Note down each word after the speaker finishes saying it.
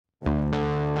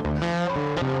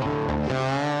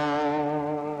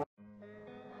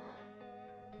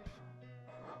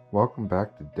Welcome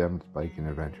back to Dem's Biking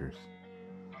Adventures.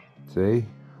 Today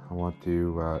I want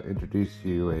to introduce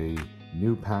you a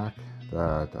new pack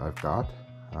that I've got,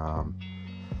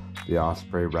 the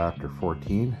Osprey Raptor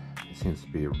 14. It seems to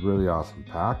be a really awesome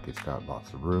pack. It's got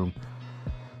lots of room,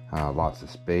 lots of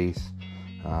space,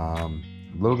 a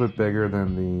little bit bigger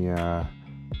than the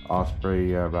Osprey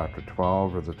Raptor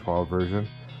 12 or the 12 version.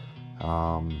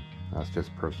 That's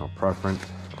just personal preference.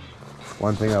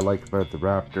 One thing I like about the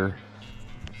Raptor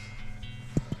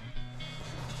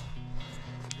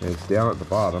is down at the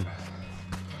bottom,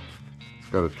 it's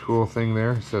got a tool thing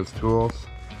there. It says tools,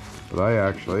 but I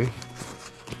actually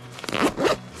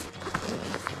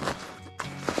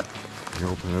you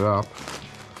open it up,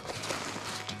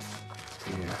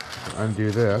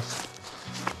 undo this,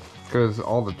 because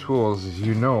all the tools, as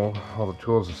you know, all the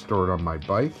tools are stored on my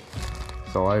bike.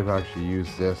 So I've actually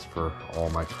used this for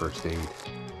all my first aid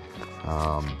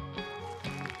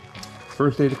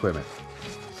equipment.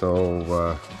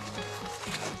 So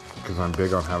because I'm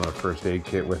big on having a first aid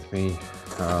kit with me.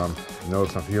 You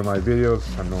notice on a few of my videos,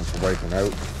 I'm known for wiping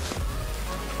out.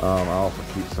 I also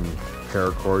keep some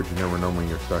paracords. You never know when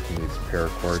you're stuck, you need some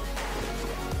paracord.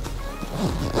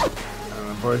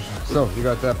 So you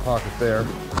got that pocket there,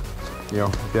 you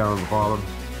know, down at the bottom,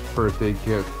 first aid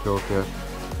kit, tool kit.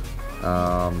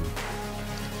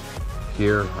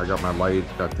 Here I got my light,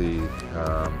 got the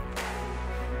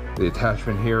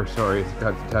attachment here, sorry, it's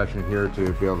got the attachment here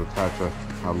to be able to attach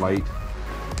a light.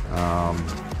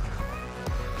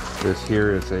 This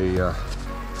here is a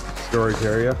storage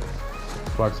area,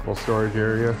 flexible storage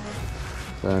area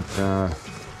that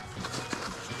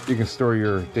you can store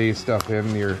your day stuff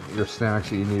in, your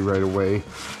snacks that you need right away.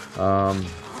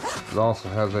 It also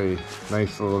has a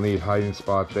nice little neat hiding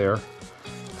spot there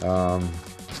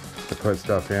to put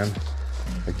stuff in.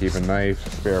 I keep a knife,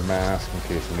 spare mask in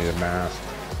case you need a mask.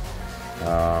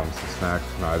 Some snacks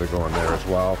can either go in there as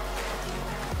well.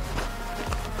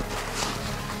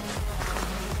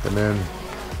 And then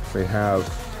we have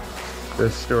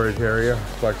this storage area,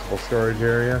 flexible storage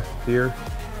area here,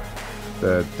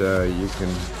 that you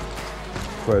can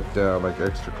put like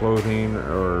extra clothing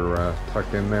or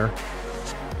tuck in there.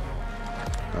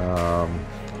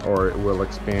 Or it will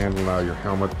expand and allow your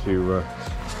helmet to,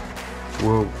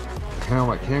 the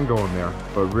helmet can go in there,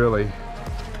 but really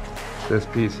this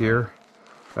piece here,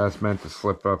 that's meant to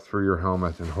slip up through your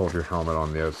helmet and hold your helmet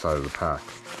on the outside of the pack.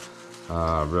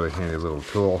 Really handy little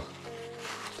tool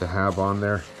to have on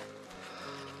there.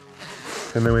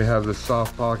 And then we have this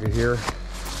soft pocket here,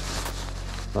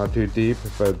 not too deep,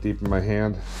 but deep in my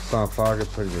hand. Soft pocket,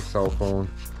 putting your cell phone,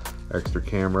 extra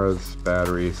cameras,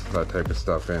 batteries, that type of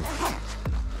stuff in.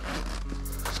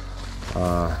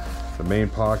 The main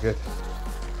pocket,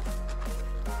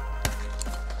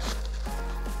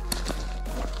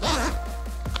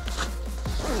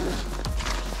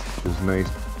 is a nice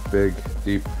big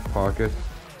deep pocket,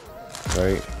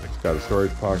 right? It's got a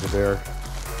storage pocket there.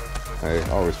 I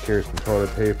always carry some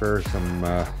toilet paper, some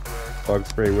bug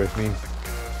spray with me,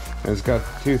 and it's got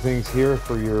two things here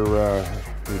for your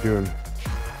you're doing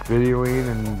videoing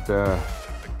and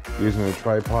using a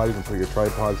tripod. You can put your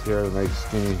tripods here, a nice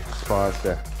skinny spot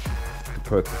to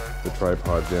put the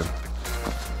tripods in.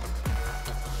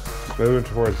 Moving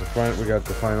towards the front, we got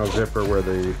the final zipper where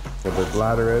the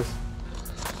bladder is.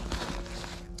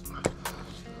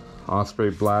 Osprey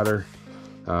bladder.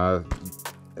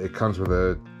 It comes with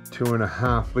a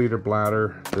 2.5 liter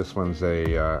bladder. This one's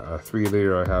a 3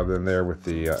 liter I have in there with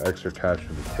the extra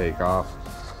attachment to take off.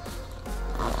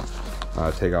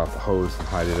 Take off the hose and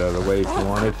hide it out of the way if you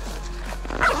wanted.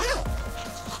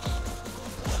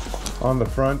 On the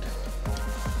front,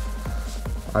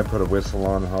 I put a whistle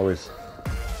on. I always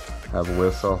have a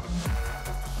whistle.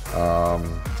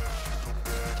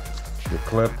 Your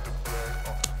clip,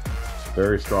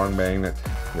 very strong magnet.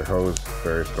 Your hose,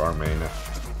 very strong magnet.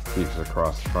 Keeps it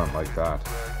across the front like that.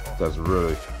 Does a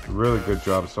really good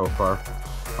job so far.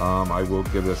 I will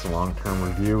give this a long-term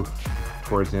review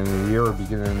towards the end of the year or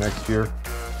beginning of next year.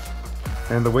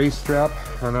 And the waist strap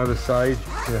on the other side,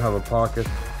 you have a pocket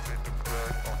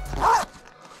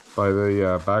by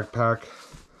the backpack,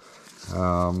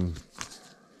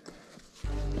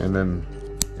 and then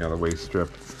the waist strip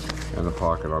and the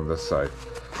pocket on this side.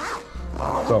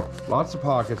 So lots of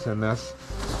pockets in this.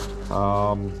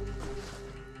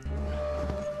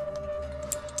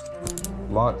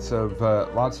 Lots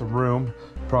of room,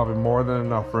 probably more than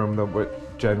enough room that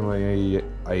what generally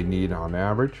I need on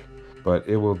average, but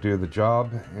it will do the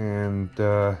job. And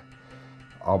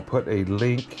I'll put a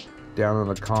link down in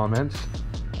the comments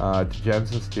to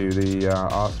Genesis, to the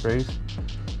Ospreys.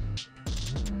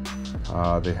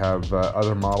 They have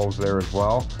other models there as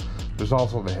well. There's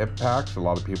also the hip packs. A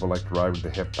lot of people like to ride with the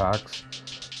hip packs.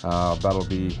 That'll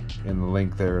be in the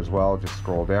link there as well. Just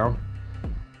scroll down.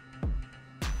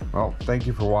 Well, thank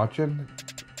you for watching.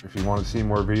 If you want to see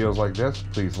more videos like this,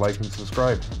 please like and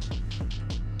subscribe.